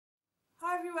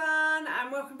Everyone,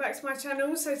 and welcome back to my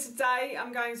channel. So today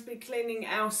I'm going to be cleaning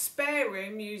our spare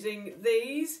room using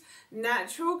these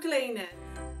natural cleaners.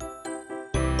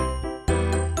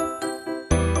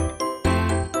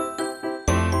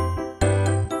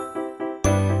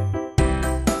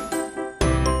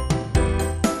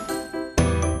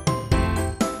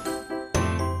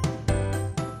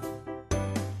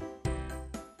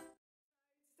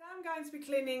 I'm going to be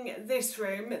cleaning this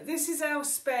room. This is our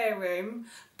spare room,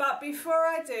 but before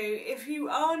I do, if you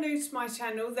are new to my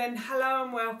channel, then hello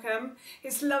and welcome.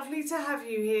 It's lovely to have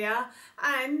you here,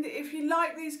 and if you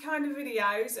like these kind of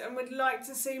videos and would like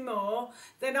to see more,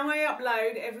 then I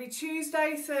upload every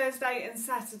Tuesday, Thursday and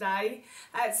Saturday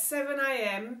at 7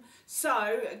 AM,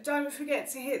 so don't forget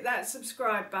to hit that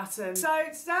subscribe button. So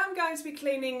today I'm going to be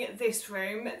cleaning this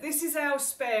room. This is our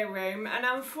spare room, and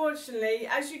unfortunately,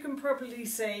 as you can probably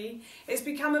see, it's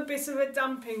become a bit of a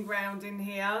dumping ground in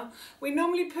here. We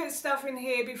normally put stuff in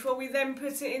here before we then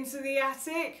put it into the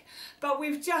attic, but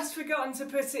we've just forgotten to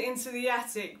put it into the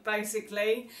attic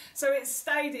basically, so it's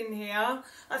stayed in here.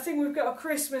 I think we've got a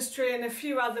Christmas tree and a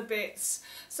few other bits.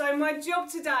 So my job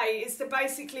today is to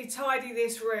basically tidy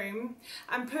this room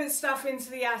and put stuff into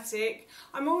the attic.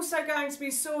 I'm also going to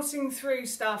be sorting through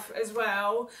stuff as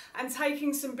well and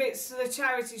taking some bits to the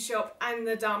charity shop and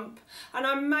the dump, and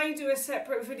I may do a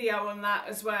separate video on that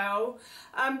as well,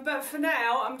 but for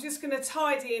now I'm just going to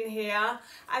tidy in here,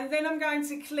 and then I'm going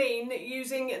to clean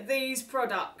using these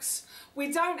products.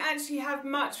 We don't actually have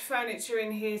much furniture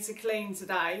in here to clean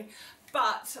today,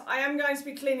 but I am going to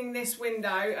be cleaning this window,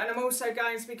 and I'm also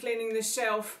going to be cleaning the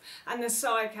shelf and the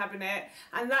side cabinet,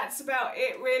 and that's about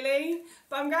it really.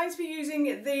 But I'm going to be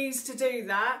using these to do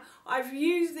that. I've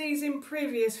used these in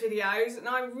previous videos and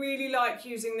I really like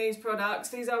using these products.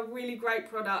 These are really great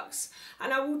products,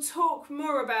 and I will talk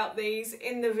more about these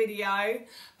in the video.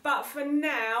 But for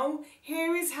now,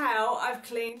 here is how I've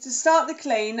cleaned. To start the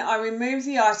clean, I remove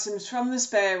the items from the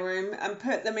spare room and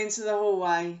put them into the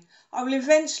hallway. I will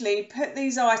eventually put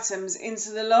these items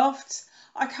into the loft.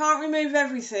 I can't remove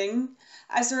everything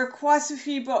as there are quite a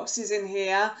few boxes in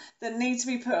here that need to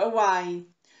be put away.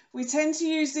 We tend to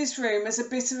use this room as a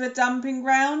bit of a dumping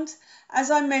ground, as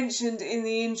I mentioned in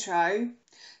the intro.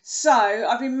 So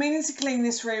I've been meaning to clean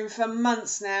this room for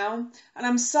months now, and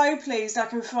I'm so pleased I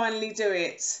can finally do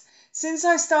it. Since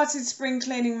I started spring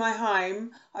cleaning my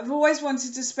home, I've always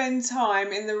wanted to spend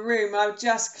time in the room I've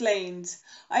just cleaned.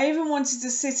 I even wanted to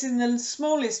sit in the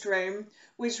smallest room,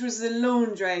 which was the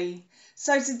laundry.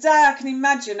 So today I can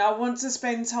imagine I want to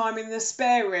spend time in the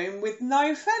spare room with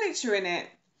no furniture in it.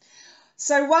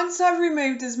 So once I've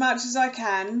removed as much as I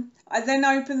can, I then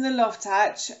open the loft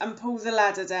hatch and pull the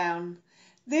ladder down.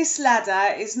 This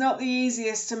ladder is not the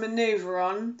easiest to manoeuvre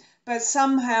on, but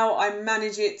somehow I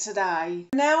manage it today.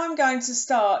 Now I'm going to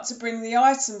start to bring the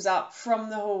items up from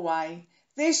the hallway.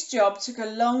 This job took a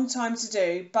long time to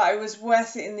do, but it was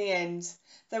worth it in the end.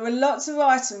 There were lots of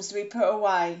items to be put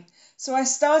away. So I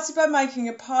started by making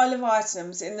a pile of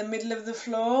items in the middle of the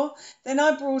floor. Then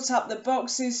I brought up the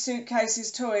boxes,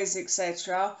 suitcases, toys,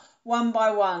 etc. one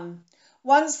by one.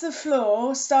 Once the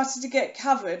floor started to get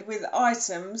covered with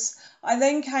items, I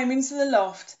then came into the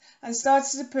loft and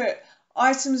started to put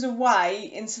items away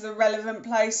into the relevant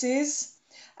places.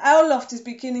 Our loft is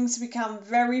beginning to become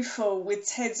very full with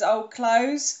Ted's old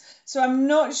clothes, so I'm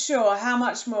not sure how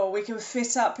much more we can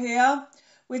fit up here.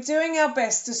 We're doing our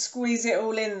best to squeeze it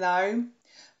all in though.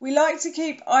 We like to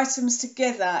keep items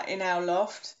together in our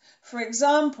loft. For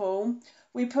example,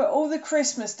 we put all the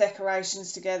Christmas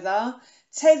decorations together,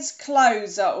 Ted's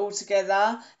clothes are all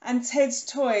together, and Ted's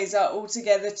toys are all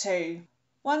together too.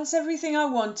 Once everything I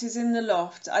want is in the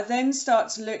loft, I then start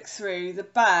to look through the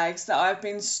bags that I've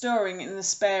been storing in the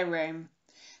spare room.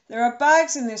 There are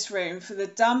bags in this room for the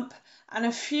dump and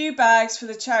a few bags for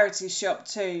the charity shop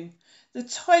too. The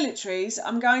toiletries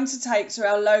I'm going to take to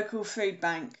our local food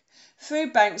bank.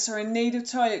 Food banks are in need of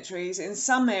toiletries in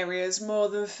some areas more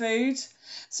than food,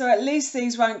 so at least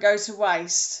these won't go to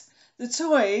waste. The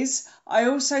toys I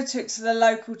also took to the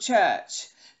local church,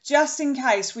 just in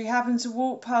case we happen to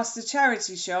walk past the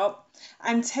charity shop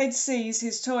and Ted sees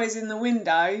his toys in the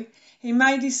window. He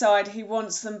may decide he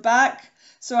wants them back,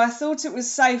 so I thought it was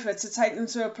safer to take them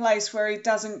to a place where he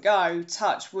doesn't go,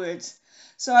 touch wood.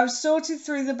 So I've sorted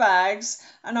through the bags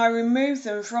and I remove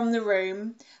them from the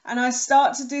room, and I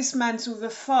start to dismantle the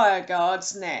fire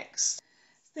guards next.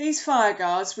 These fire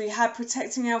guards we had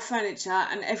protecting our furniture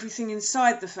and everything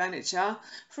inside the furniture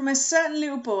from a certain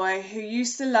little boy who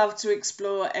used to love to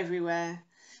explore everywhere.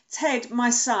 Ted, my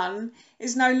son,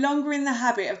 is no longer in the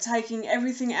habit of taking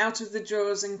everything out of the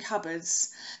drawers and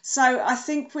cupboards, so I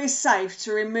think we're safe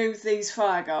to remove these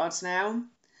fire guards now.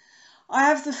 I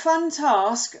have the fun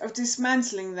task of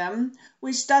dismantling them,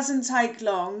 which doesn't take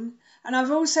long, and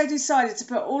I've also decided to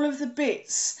put all of the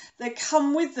bits that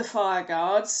come with the fire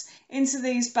guards into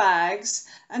these bags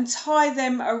and tie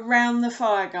them around the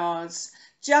fire guards,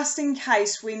 just in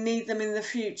case we need them in the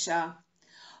future.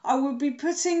 I will be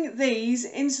putting these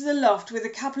into the loft with a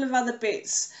couple of other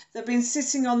bits that have been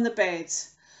sitting on the bed.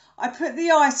 I put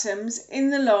the items in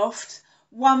the loft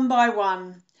one by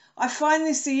one. I find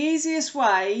this the easiest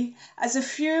way, as a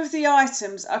few of the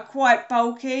items are quite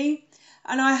bulky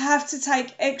and I have to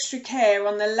take extra care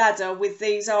on the ladder with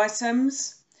these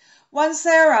items. Once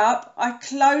they're up, I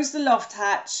close the loft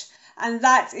hatch, and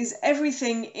that is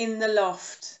everything in the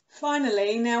loft.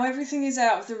 Finally, now everything is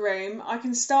out of the room, I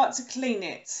can start to clean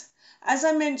it. As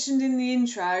I mentioned in the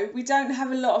intro, we don't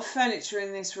have a lot of furniture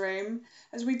in this room,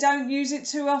 as we don't use it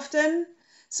too often.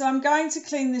 So I'm going to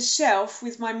clean the shelf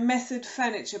with my Method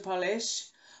furniture polish.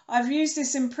 I've used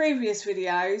this in previous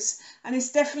videos and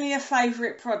it's definitely a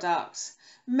favourite product.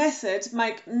 Method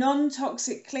make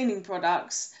non-toxic cleaning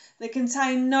products that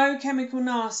contain no chemical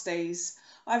nasties.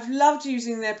 I've loved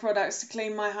using their products to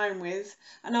clean my home with,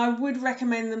 and I would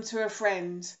recommend them to a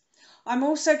friend. I'm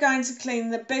also going to clean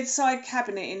the bedside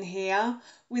cabinet in here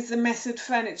with the Method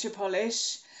furniture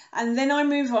polish, and then I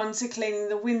move on to cleaning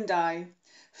the window.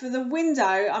 For the window,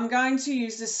 I'm going to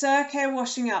use the Surcare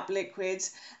washing up liquid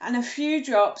and a few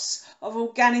drops of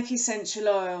organic essential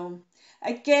oil.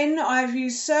 Again, I have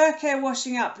used Surcare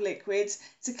washing up liquid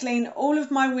to clean all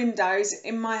of my windows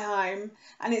in my home,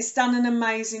 and it's done an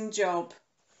amazing job.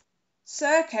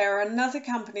 Surcare are another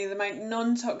company that make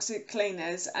non-toxic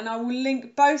cleaners, and I will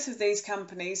link both of these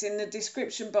companies in the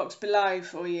description box below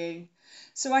for you.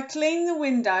 So I clean the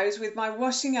windows with my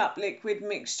washing up liquid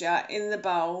mixture in the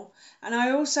bowl, and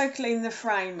I also clean the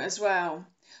frame as well.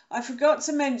 I forgot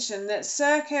to mention that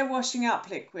Surcare washing up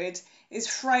liquid is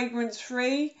fragrance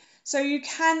free, so you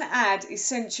can add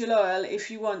essential oil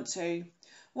if you want to.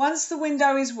 Once the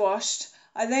window is washed,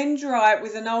 I then dry it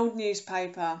with an old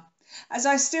newspaper, as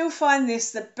I still find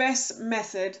this the best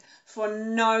method for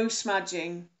no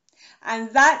smudging.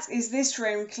 And that is this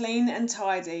room clean and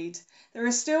tidied. There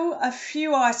are still a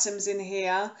few items in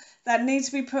here that need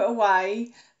to be put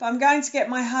away, but I'm going to get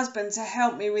my husband to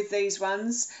help me with these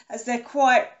ones as they're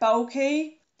quite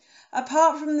bulky.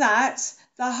 Apart from that,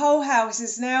 the whole house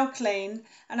is now clean,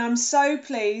 and I'm so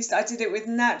pleased I did it with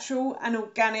natural and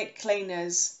organic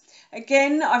cleaners.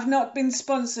 Again, I've not been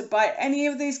sponsored by any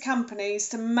of these companies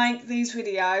to make these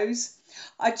videos.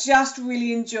 I just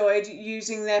really enjoyed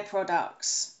using their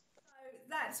products.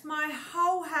 That's my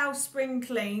whole house spring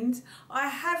cleaned. I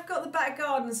have got the back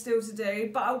garden still to do,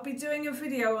 but I'll be doing a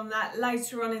video on that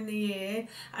later on in the year,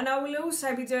 and I will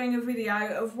also be doing a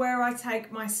video of where I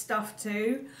take my stuff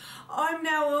to. I'm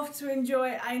now off to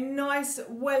enjoy a nice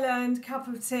well-earned cup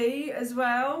of tea as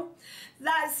well.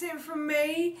 That's it from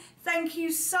me. Thank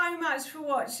you so much for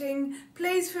watching.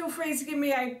 Please feel free to give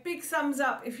me a big thumbs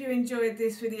up if you enjoyed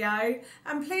this video,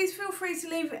 and please feel free to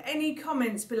leave any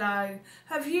comments below.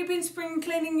 Have you been spring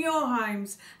cleaning your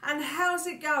homes, and how's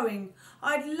it going?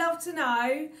 I'd love to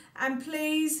know, and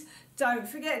please don't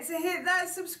forget to hit that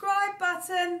subscribe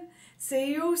button.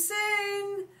 See you all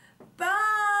soon.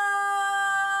 Bye.